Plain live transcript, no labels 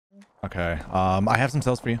Okay. I have some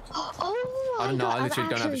cells for you. Oh, I don't know. I literally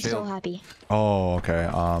don't have a so shield. happy. Oh, okay.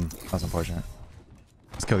 That's unfortunate.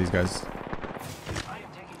 Let's kill these guys.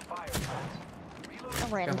 A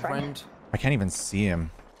random friend. I can't even see him.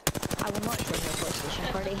 I will not join your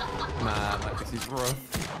PlayStation party. Man, like this is rough.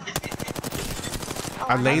 Oh,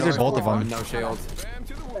 I lasered both of them. No shield.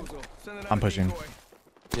 I'm pushing.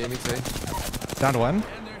 Yeah, me too. Down to one.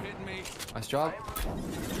 Nice job.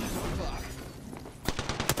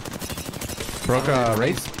 Broke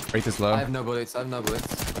Wraith. Wraith is low. I have no bullets. I have no bullets.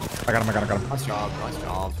 I got him. Nice job. Nice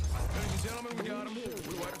job.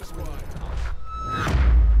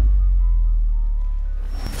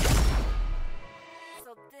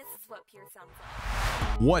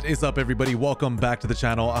 What is up, everybody? Welcome back to the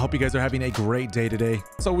channel. I hope you guys are having a great day today.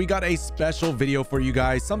 So we got a special video for you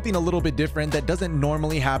guys, something a little bit different that doesn't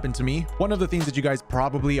normally happen to me. One of the things that you guys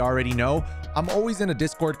probably already know, I'm always in a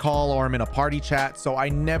Discord call or I'm in a party chat, so I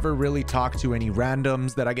never really talk to any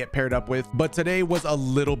randoms that I get paired up with. But today was a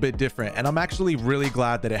little bit different, and I'm actually really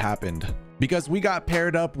glad that it happened, because we got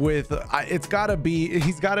paired up with he's got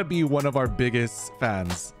to be one of our biggest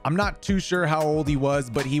fans. I'm not too sure how old he was,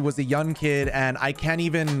 but he was a young kid, and I can't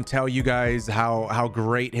even tell you guys how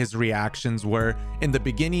great his reactions were in the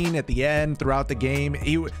beginning, at the end, throughout the game.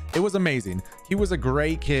 It was amazing. He was a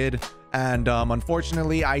great kid, and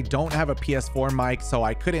unfortunately I don't have a PS4 mic, so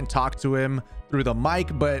I couldn't talk to him through the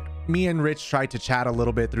mic, but me and Rich tried to chat a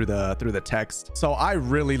little bit through the text. So I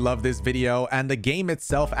really love this video, and the game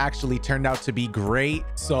itself actually turned out to be great.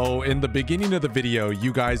 So in the beginning of the video,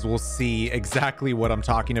 you guys will see exactly what I'm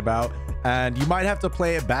talking about, and you might have to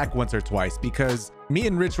play it back once or twice, because me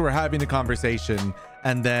and Rich were having a conversation,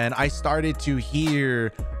 and then I started to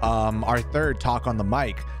hear our third talk on the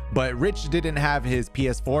mic, but Rich didn't have his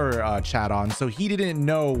PS4 chat on, so he didn't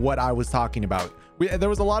know what I was talking about. There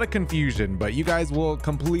was a lot of confusion, but you guys will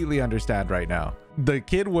completely understand right now. The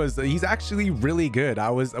kid he's actually really good.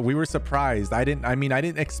 We were surprised. I didn't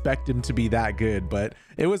expect him to be that good, but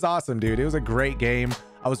it was awesome, dude. It was a great game.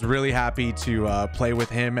 I was really happy to play with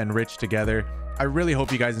him and Rich together. I really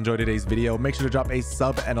hope you guys enjoyed today's video. Make sure to drop a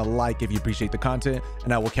sub and a like if you appreciate the content,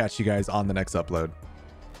 and I will catch you guys on the next upload.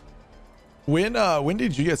 When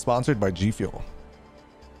did you get sponsored by G Fuel?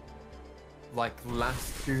 Like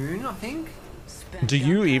last June, I think. Do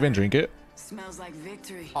you even drink it? Smells like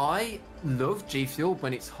victory. I love G Fuel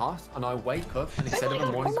when it's hot and I wake up and instead of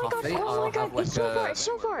a morning coffee, I'll have like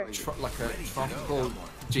like a tropical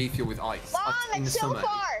G Fuel with ice. Mom, in the it's summer.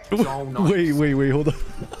 Sooxfar. So nice. Wait, hold on.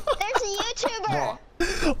 There's a YouTuber.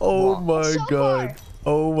 What? Oh What? my Sooxfar. god.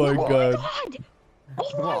 Oh my god.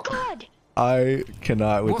 Oh my What? god. I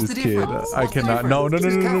cannot with What's this the kid. difference? I What's the cannot. No.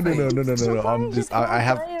 difference? I'm just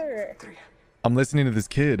I'm listening to this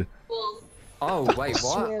kid. Oh wait, what?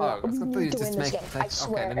 swear Oh, I we thought need you to just win this make. game. I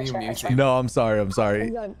swear, Okay, let me I mute swear. you. No, I'm sorry. We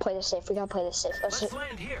gotta play this safe. We gotta play this safe. Let's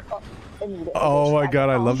land here. Oh my god,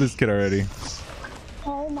 I love this kid already.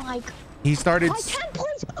 Oh my god. He started. I 10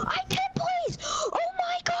 plays. Oh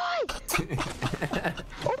my god.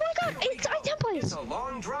 Oh my god. I 10 plays. It's a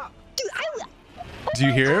long drop. Dude, Do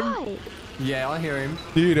you hear him? him? Yeah, I hear him.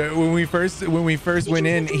 Dude, when we first went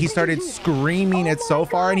in, he started screaming it's so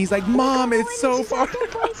far, and he's like, "Mom, it's so far."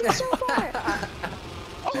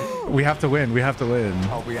 We have to win. We have to win.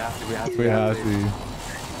 Oh, we have to. We have to.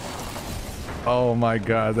 Oh my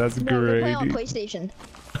god, that's great. Play on Dude. PlayStation.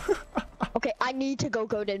 Okay, I need to go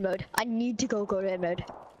Goten mode. He needs to go Gohan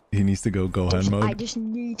I mode. just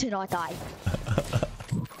need to not die.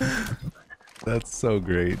 That's so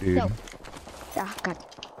great, dude. No. Ah, god.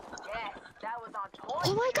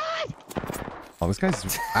 Oh my god! Oh, this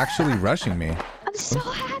guy's actually rushing me. I'm so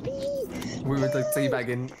happy! We were like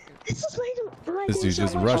teabagging. This is like This dude's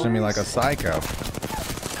just rushing me like a psycho.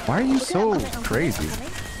 Why are you so crazy?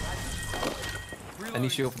 Any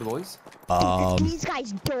shield for the boys? These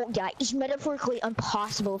guys don't die. It's metaphorically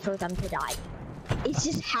impossible for them to die. It's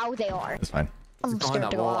just how they are. It's fine. I'm behind scared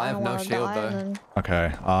that to wall. go. I have don't no wanna shield, die, though. and then-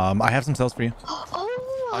 Okay. I have some cells for you. Oh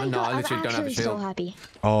my I don't know, I god, literally don't have a actually so shield. happy.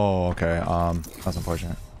 Oh, okay. That's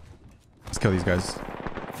unfortunate. Let's kill these guys.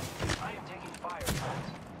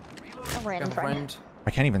 A random friend.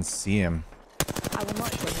 I can't even see him. I will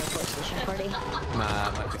not join your PlayStation party.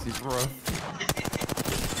 Man, like this is rough.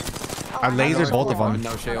 I lasered both of them.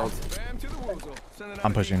 No shield.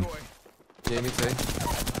 I'm pushing. Yeah, me too.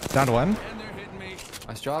 Down to one.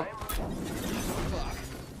 Nice job.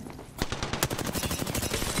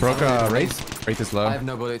 Broke Wraith. Wraith is low. I have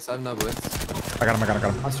no bullets. I got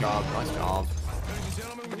him. Nice job. Nice job.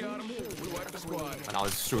 And I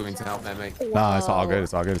was struggling to help there, mate. Nah, it's all good.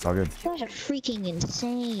 It's all good. It's all good. You guys are freaking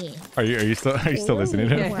insane. Are you still listening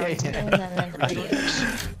to him?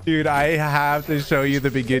 Dude, I have to show you the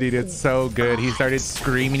beginning. It's so good. He started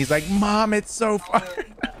screaming. He's like, "Mom, it's so far."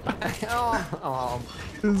 Oh.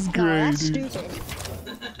 This is No, great. that's Dude. stupid.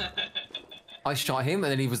 I shot him,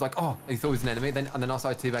 and then he was like, "Oh," he thought he was an enemy. Then I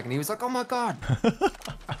started teabagging, and he was like, "Oh my god."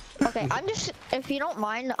 Okay, I'm just, if you don't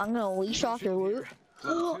mind, I'm gonna leash off your loot.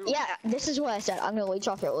 Yeah, this is what I said. I'm gonna leech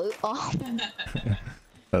off your loot. Oh.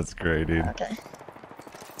 That's great, dude. Okay.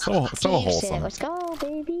 So Keep wholesome. it. Let's go,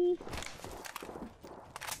 baby.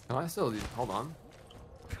 Can I still hold on?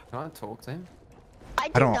 Can I talk to him? I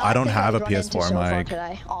don't think have I'd a run into PS4 Sooxfar mic.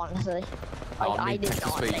 today, honestly. Oh, I did text to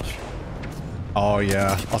not speech. think. Oh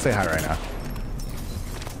yeah, I'll say hi right now.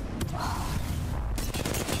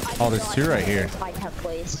 Oh, there's two right here.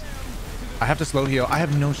 Please. I have to slow heal. I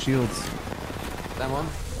have no shields. That one.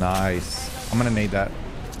 Nice. I'm gonna nade that.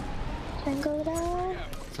 Go down.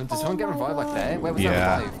 So does someone get revived like there? Where was Yeah.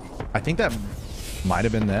 that revive? I think that might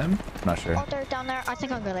have been them. I'm not sure. Oh, they're down there. I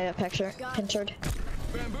think I'm gonna get pincered.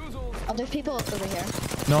 Oh, there's people over here.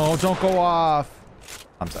 No, don't go off.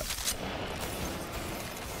 I'm set.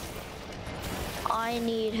 I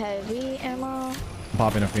need heavy ammo.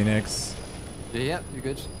 Pop in a Phoenix. Yeah, you're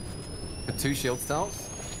good. Got 2 shield styles.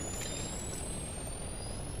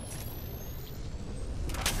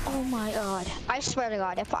 Oh my god. I swear to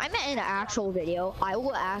god, if I'm in an actual video, I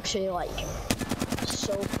will actually like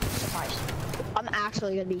so surprised. I'm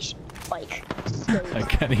actually gonna be like I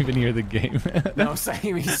can't even hear the game. No,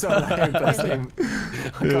 same. He's so loud. Bless him. I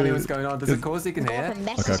can't hear what's going on. There's a cause he can hear.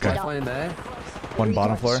 Okay. One in there. One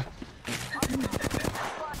bottom floor.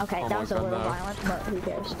 Okay, Oh that my was a God, little no. violent, but who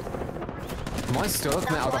cares? Am I stuck?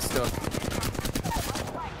 No, I got stuck.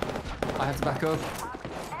 I have to back up.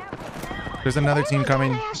 There's another team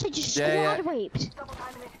coming. I actually just Yeah. squad raped.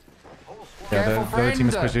 Yeah, the Careful, other team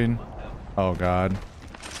is friend. pushing. Oh god.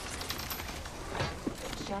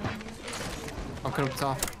 I'm coming up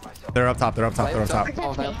top. They're up top. They're up top. They're up top.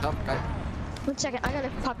 Oh, they're up top. Okay. 1 second, I gotta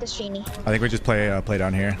pop this genie. I think we just play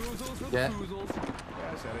down here. Yeah.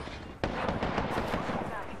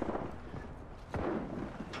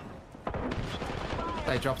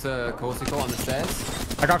 They dropped a corsicle on the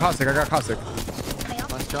stairs. I got caustic.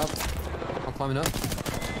 Nice job. I'm climbing up.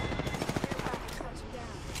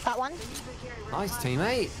 Got one. Nice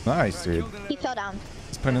teammate. Nice, dude. He fell down.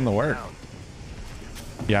 He's putting in the work.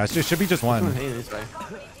 Yeah, it should be just Come one. here this way.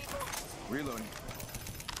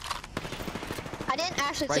 I didn't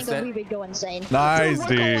actually Right think that set. we would go insane. Nice, We're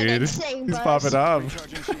going dude. insane, He's bros. popping up.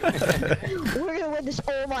 We're gonna win this.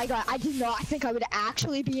 Oh my god, I did not think I would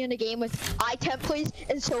actually be in a game with I-10 please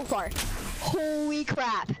and Sooxfar. Holy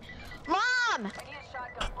crap. Mom!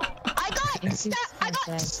 I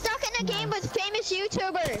got stuck in a game with famous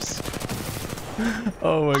YouTubers.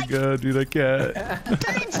 Oh my god, dude, I can't.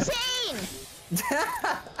 They're insane!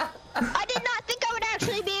 I did not think I would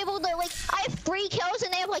actually be able to, like, I have 3 kills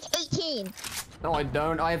and they have like 18. No, I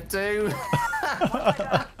don't. I have 2.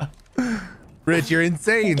 Rich, you're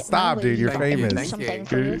insane. Stop, dude. You're Thank you, famous. thank you. Something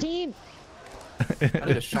for the team. I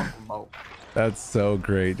did a shotgun bolt. That's so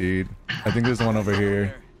great, dude. I think there's one over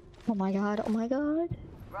here. Oh my god, oh my god.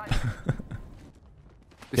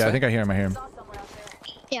 Yeah, I think I hear him. I hear him.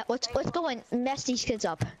 Yeah, let's go and mess these kids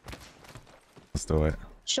up. Let's do it.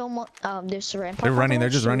 Show them what, there's a rampart. They're running. They're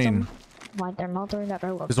just Shoot running. them. Why they're not doing that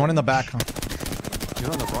very well. There's one in the back.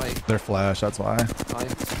 You're on the right. They're flash. That's why. Right.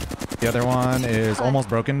 The other one is almost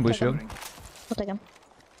broken. Blue shield. I'll take him.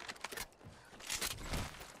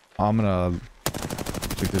 I'm gonna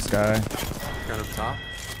shoot this guy. Going up top.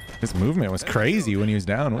 His movement was crazy when he was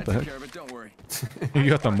down. What the heck? You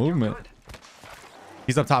got the movement.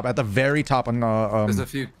 He's up top, at the very top on There's a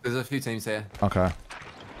few teams here. Okay.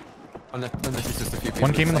 Unless it's just a few people.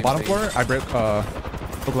 One came in the same bottom team. floor. I broke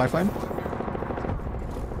lifeline.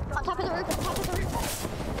 On top of the roof, on top of the roof.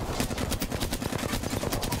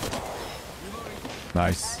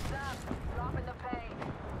 Nice.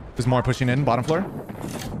 There's more pushing in, bottom floor.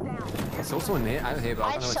 There's also one out here, but I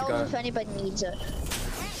I don't know sell where if to anybody needs it.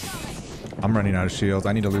 I'm running out of shields.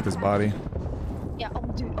 I need to loot this body. Yeah, oh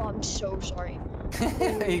dude, oh, I'm so sorry. go.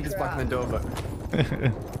 He just blocking the door, but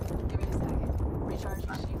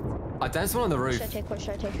I danced one on the roof. What should I take? What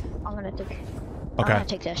should I take? I'm gonna take. I'm Okay. gonna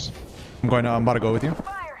take this. I'm about to go with you.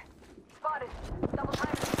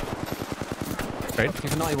 Great.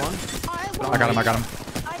 Give a 91. I got him. I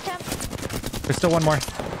can. There's still one more.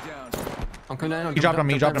 I'm coming down. He dropped on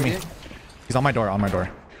me. He's on my door.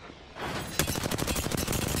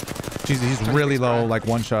 Jeez, he's really low, like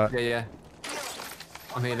one shot. Yeah.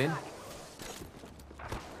 I'm healing.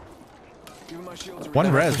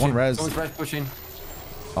 One res, one res. Someone's res pushing.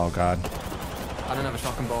 Oh god. I don't have a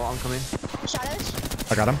shotgun ball. I'm coming.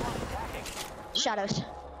 Shadows. I got him. Shadows.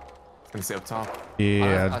 Gonna sit up top.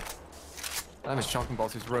 Yeah. I have a shotgun ball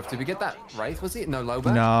to his roof. Did we get that Wraith? Was it? No, low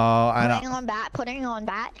back? No, I Putting know. on bat. Putting on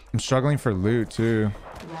bat. I'm struggling for loot too.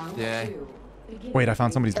 Yeah. Wait, I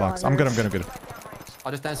found somebody's box. I'm good. I'm good. I'm good.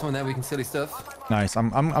 I'll just down someone there. We can steal his stuff. Nice.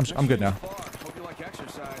 I'm good now.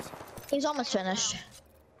 He's almost finished.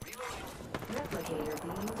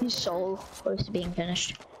 He's so close to being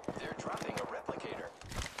finished.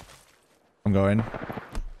 I'm going.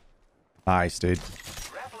 Nice, dude.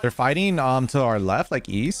 They're fighting to our left, like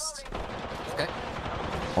east. Okay.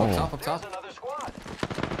 Oh. Up top, up top.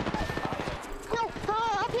 No,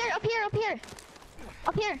 up here, up here, up here.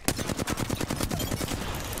 Up here.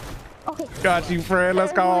 Okay. Got you, Fred.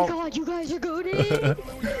 Let's go. Oh my god, you guys are good.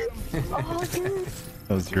 Oh, dude.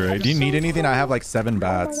 That was great. Do you need anything? I have like 7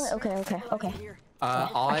 bats. Okay, okay, okay.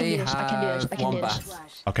 I can do this, I can do this, I have can one do bat.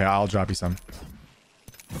 this. Okay, I'll drop you some.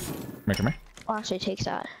 Come here. I'll actually take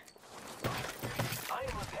that.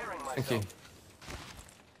 Thank you.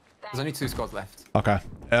 There's only 2 squads left. Okay.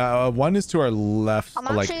 One is to our left. I'm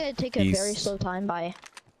like, actually gonna take a very east. slow time by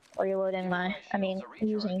reloading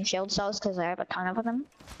using shield cells because I have a ton of them.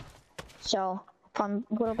 So, if I'm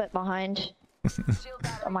a little bit behind,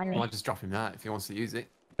 don't mind I me. might just drop him that if he wants to use it.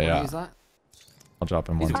 Yeah. Wanna use that? I'll drop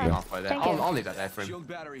him one He's too. already halfway there. Thank you. I'll leave that there for him.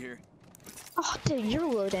 Oh, dude, you're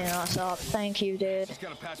loading us up. Thank you, dude.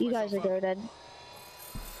 You guys are good.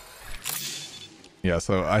 Yeah,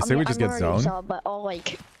 so I say we just get zoned. But I'll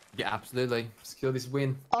Yeah, absolutely. Secure this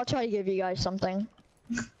win. I'll try to give you guys something.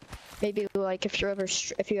 Maybe like if you ever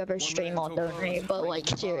stream, I'll donate. But like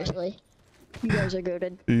seriously, you guys are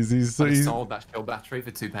good. Easy. So I easy. sold that shield battery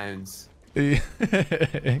for £2.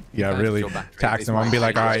 Yeah, really. Tax him and be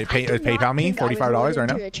like, all right, PayPal me $45 right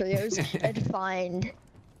now. And find.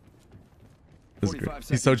 It's great.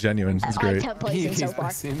 He's so genuine. It's great. So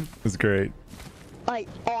far. It's great. I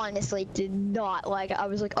honestly did not I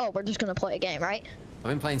was like, oh, we're just gonna play a game, right? I've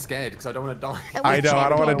been playing scared because I don't want to die. And I we know. I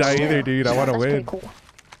don't want to die can't either, dude. I want to That's win. pretty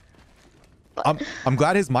cool. I'm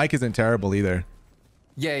glad his mic isn't terrible either.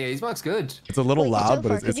 Yeah, his mic's good. It's a little Wait, loud,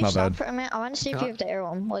 but Sooxfar, it's could you not stop bad. For a minute? I want to see if you have the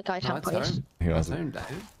heirloom, like I No, have it's place. home. He It's wasn't. home,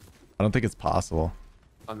 Dave. I don't think it's possible.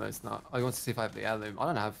 Oh no, it's not. I want to see if I have the heirloom. I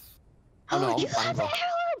don't have. Oh, no, you I'm have the fine.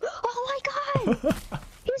 heirloom! Oh my god!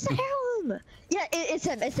 Here's the heirloom! Yeah, it's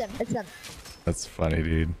him, it's him, it's him. That's funny,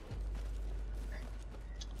 dude.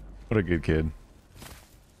 What a good kid.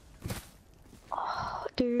 Oh,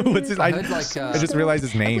 dude. What's his? I heard, like, I just realized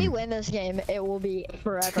his If we name. win this game, it will be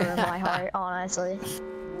forever in my heart, honestly.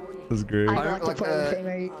 That's great. I I got to like, play with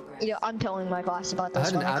him. You know, I'm telling my class about I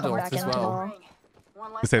this heard when an I come adult back as in well. tomorrow.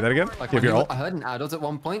 Say that again. Like You have your ult? I heard an adult at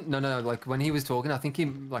one point. No, like when he was talking, I think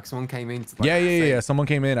someone came in. To, like, Yeah. say- Someone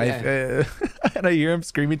came in. Yeah. And I hear him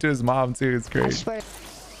screaming to his mom too. It's I great. swear.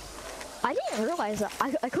 I didn't realize that.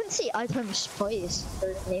 I couldn't see Item's place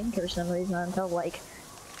or name for some reason until like.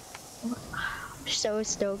 I'm so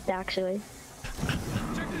stoked actually.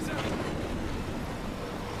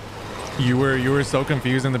 You were so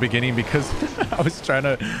confused in the beginning because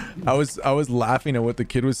I was laughing at what the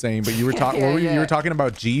kid was saying, but you were talking. You were talking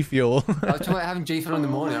about G Fuel. I was talking about having G Fuel in the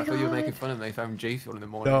morning. my I thought you were God. making fun of me for having G Fuel in the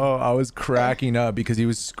morning. No, I was cracking up because he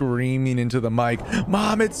was screaming into the mic,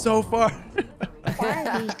 "Mom, it's so far." Why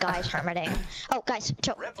are these guys hermiting? Oh, guys,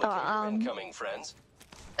 chill. Incoming, friends.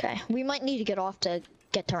 Okay, we might need to get off to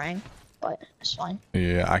get to rank, but it's fine.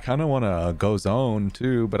 Yeah, I kind of want to go zone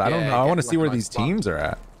too, but I don't Yeah, know. I get want to see like a where nice these spot. teams are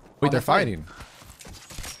at. Wait, Oh, they're they're fighting.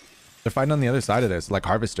 fighting. They're fighting on the other side of this, like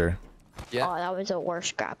Harvester. Yeah. Oh, that was the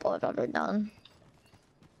worst grapple I've ever done.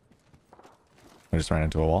 I just ran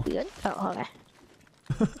into a wall. You good? Oh,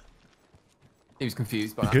 okay. He was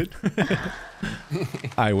confused by that.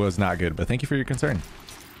 Good. I was not good, but thank you for your concern.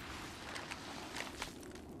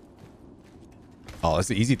 Oh, it's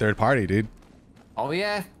an easy third party, dude. Oh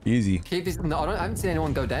yeah. Easy. Keep this. No, I haven't seen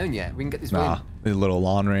anyone go down yet. We can get this Nah, win. a little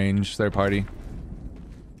long range third party.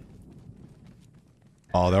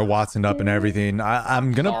 Oh, they're Watsoned up and everything.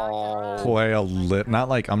 I'm gonna Oh. play a lit. Not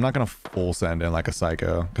like I'm not gonna full send in like a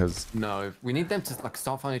psycho, because No, we need them to like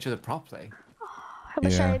start finding each other properly. I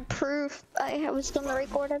wish Yeah. I had proof I was gonna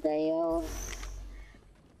record a video.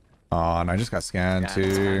 oh, and I just got scanned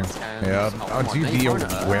Scanned, too. scanned. Yep. Oh, Oh, my dude, main the corner.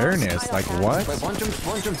 awareness. Like what? Wait, one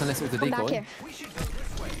jumped unless it was a Come back decoy. here.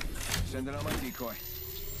 Send it on my decoy.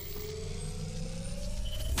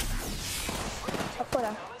 Up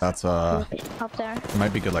there. That's Up there. it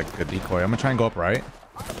might be good, like a decoy. I'm gonna try and go up right.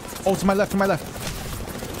 Oh, to my left, to my left.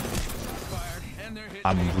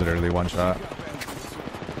 I'm literally one shot.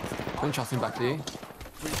 One shot him back to you.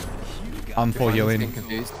 I'm full I'm just healing. getting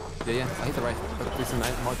confused. Yeah, I hit the right. But this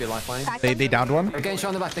might be a lifeline. They downed one. They're getting shot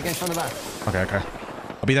in the back. They're getting shot in the back. Okay.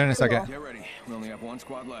 I'll be there in a second. Get ready. We only have one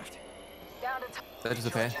squad left. They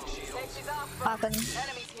disappear. Happen.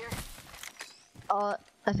 I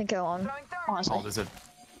think I won. Honestly. Oh, there's a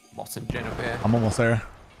Watson gen up here. I'm almost there.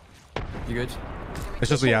 You good? It's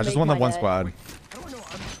just I just won the one squad. How do I know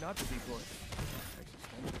I'm not the decoy?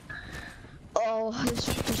 Oh, this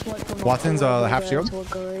just went from Watson's half shield. to a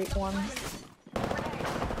great one.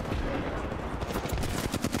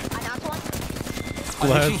 I knocked one.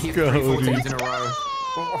 Let's go, dude. In a row.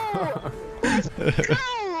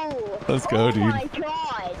 Let's go, dude. Oh my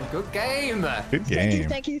god. Good game. Good game.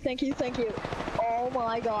 Thank you. Oh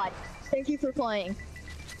my god. Thank you for playing.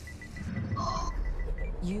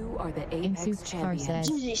 You are the Apex Sooxfar champion. says,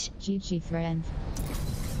 GG's. GG friend.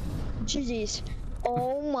 GG's.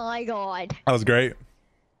 Oh my god. That was great.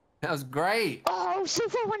 That was great. Oh,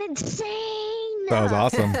 Sooxfar went insane. That was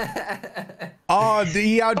awesome. Oh,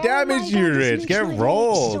 he outdamaged you, Rich. Get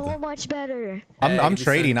rolled. So much better. I'm Hey,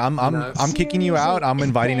 trading. listen, I'm kicking you out. I'm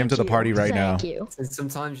inviting him to the party right now. Thank you. And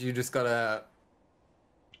sometimes you just gotta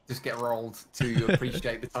just get rolled to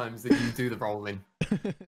appreciate the times that you do the rolling.